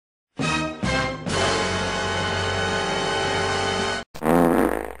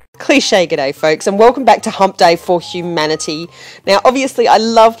Cliche g'day folks, and welcome back to Humpday for Humanity. Now obviously I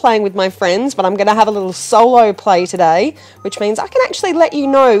love playing with my friends, but I'm going to have a little solo play today, which means I can actually let you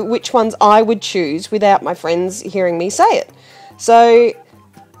know which ones I would choose without my friends hearing me say it. So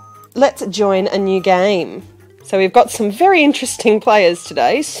let's join a new game. So we've got some very interesting players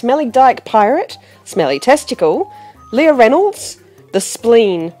today. Smelly Dyke Pirate, Smelly Testicle, Leah Reynolds, The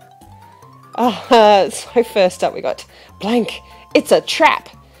Spleen. So first up we got Blank, It's a Trap.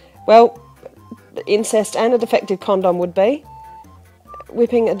 Well, incest and a defective condom would be.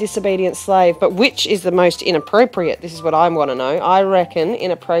 Whipping a disobedient slave. But which is the most inappropriate? This is what I want to know. I reckon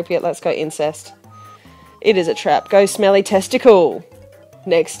inappropriate. Let's go incest. It is a trap. Go Smelly Testicle.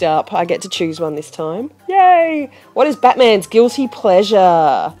 Next up, I get to choose one this time. Yay! What is Batman's guilty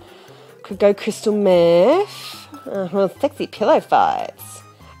pleasure? Could go crystal meth. Well, sexy pillow fights.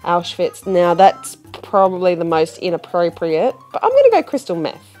 Auschwitz. Now, that's probably the most inappropriate. But I'm going to go crystal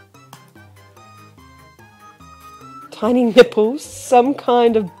meth. Tiny nipples, some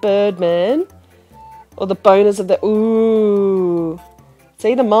kind of Birdman, or the boners of the... Ooh. It's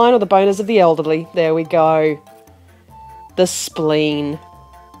either mine or the boners of the elderly. There we go. The Spleen.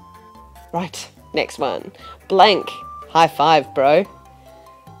 Right, next one. Blank. High five, bro.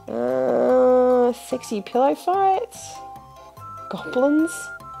 Sexy pillow fights. Goblins.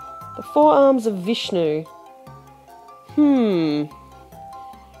 The forearms of Vishnu.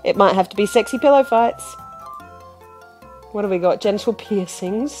 It might have to be sexy pillow fights. What have we got? Genital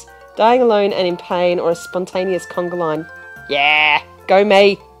piercings, dying alone and in pain, or a spontaneous conga line. Yeah, go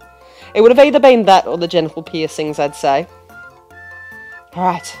me. It would have either been that or the genital piercings, I'd say.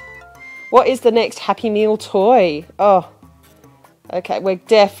 Alright. What is the next Happy Meal toy? Oh. Okay, we're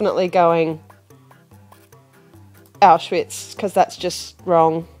definitely going Auschwitz, because that's just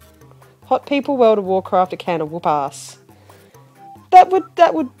wrong. Hot People, World of Warcraft, a can of whoop ass. That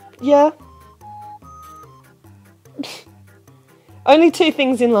would, yeah. Only two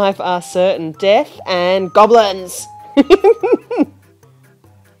things in life are certain: death and goblins.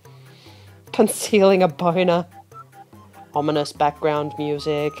 Concealing a boner. Ominous background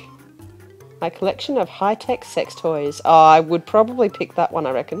music. My collection of high-tech sex toys. Oh, I would probably pick that one,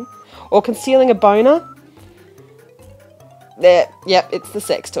 I reckon. Or concealing a boner. There, yep, it's the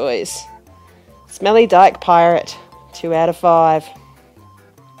sex toys. Smelly Dyke Pirate. 2 out of 5.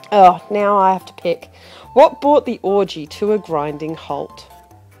 Oh, now I have to pick. What brought the orgy to a grinding halt?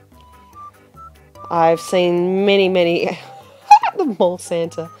 I've seen many the mall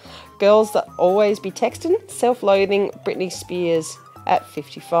Santa. Girls that always be texting. Self-loathing. Britney Spears at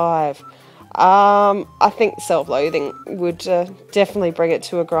 55. I think self-loathing would definitely bring it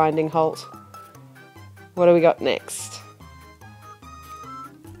to a grinding halt. What do we got next?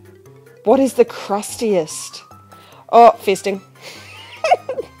 What is the crustiest? Oh, fisting.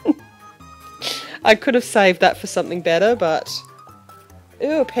 I could have saved that for something better, but...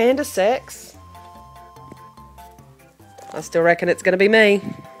 Ooh, panda sex. I still reckon it's going to be me.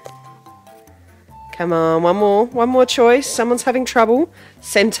 Come on, one more choice. Someone's having trouble.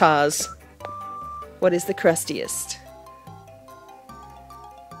 Centaurs. What is the crustiest?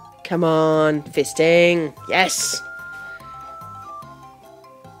 Come on, fisting. Yes!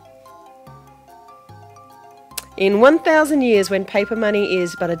 In 1,000 years, when paper money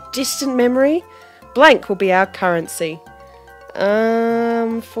is but a distant memory, blank will be our currency.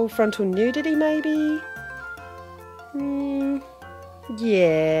 Full frontal nudity, maybe?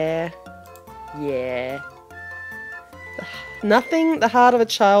 Yeah. Nothing, the heart of a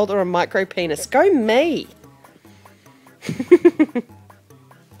child, or a micro penis. Go me!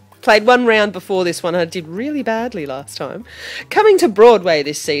 Played one round before this one. I did really badly last time. Coming to Broadway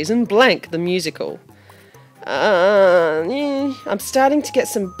this season, Blank the musical. I'm starting to get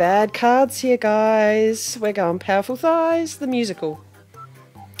some bad cards here, guys. We're going Powerful Thighs, the musical.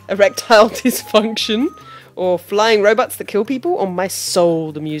 Erectile Dysfunction, or Flying Robots That Kill People, or My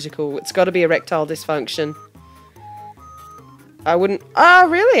Soul, the musical. It's got to be Erectile Dysfunction. I wouldn't... Ah,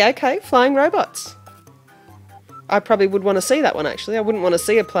 really? Okay, Flying Robots. I probably would want to see that one, actually. I wouldn't want to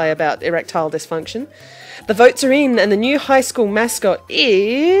see a play about erectile dysfunction. The votes are in, and the new high school mascot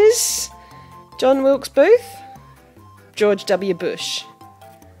is... John Wilkes Booth, George W. Bush.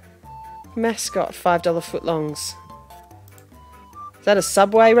 Mascot, $5 footlongs. Is that a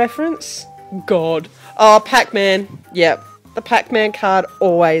Subway reference? God. Oh, Pac-Man. Yep. The Pac-Man card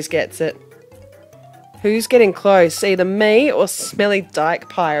always gets it. Who's getting close? Either me or Smelly Dyke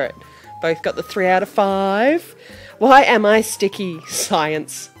Pirate. Both got the 3 out of 5. Why am I sticky?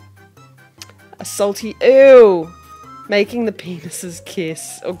 Science. A salty... Ew. Making the penises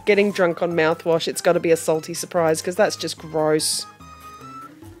kiss, or getting drunk on mouthwash. It's got to be a salty surprise, because that's just gross.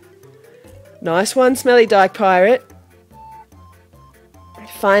 Nice one, Smelly Dyke Pirate.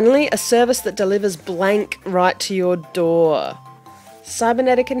 Finally, a service that delivers blank right to your door.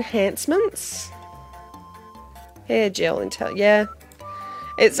 Cybernetic enhancements? Hair gel yeah.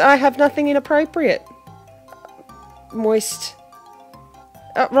 I have nothing inappropriate. Moist.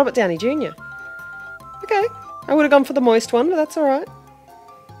 Oh, Robert Downey Jr. Okay. I would have gone for the moist one, but that's alright.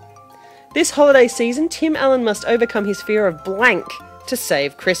 This holiday season, Tim Allen must overcome his fear of blank to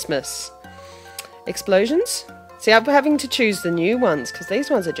save Christmas. Explosions? See, I'm having to choose the new ones, because these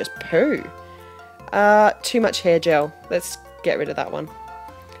ones are just poo. Too much hair gel. Let's get rid of that one.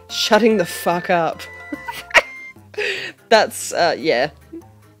 Shutting the fuck up. That's, yeah.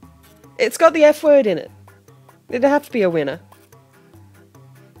 It's got the F word in it. It'd have to be a winner.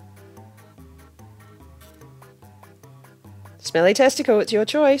 Smelly Testicle, it's your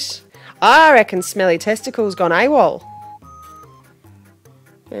choice. I reckon Smelly Testicle's gone AWOL.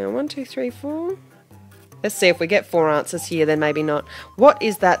 Now, 1, 2, 3, 4. Let's see if we get 4 answers here, then maybe not. What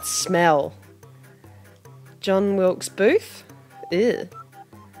is that smell? John Wilkes Booth? Ew.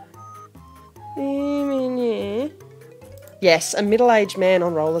 Yes, a middle-aged man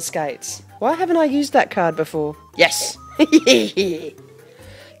on roller skates. Why haven't I used that card before? Yes!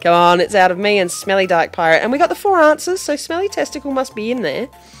 Come on, it's out of me and Smelly Dyke Pirate. And we got the 4 answers, so Smelly Testicle must be in there.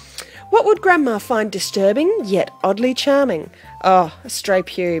 What would Grandma find disturbing, yet oddly charming? Oh, a stray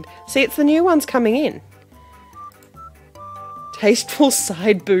pube. See, it's the new ones coming in. Tasteful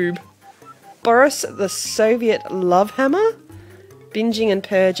side boob. Boris the Soviet love hammer? Binging and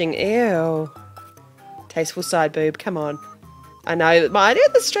purging. Ew. Tasteful side boob, come on. I know that my idea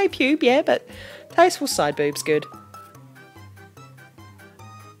the stray pube, yeah, but tasteful side boob's good.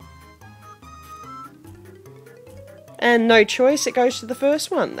 And no choice, it goes to the first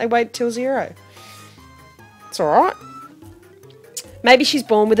one. They wait till 0. It's alright. Maybe she's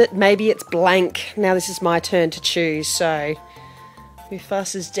born with it, maybe it's blank. Now this is my turn to choose, so...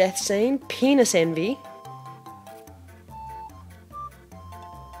 Mufasa's death scene. Penis envy.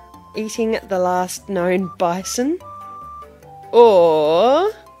 Eating the last known bison.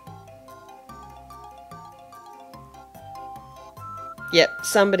 Or... Yep,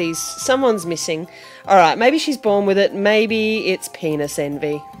 someone's missing. Alright, maybe she's born with it, maybe it's penis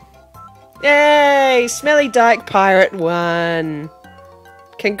envy. Yay! Smelly Dyke Pirate won!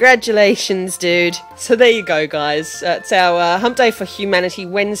 Congratulations, dude. So there you go, guys. It's our Hump Day for Humanity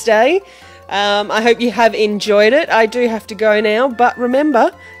Wednesday. I hope you have enjoyed it. I do have to go now, but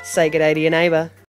remember, say good day to your neighbour.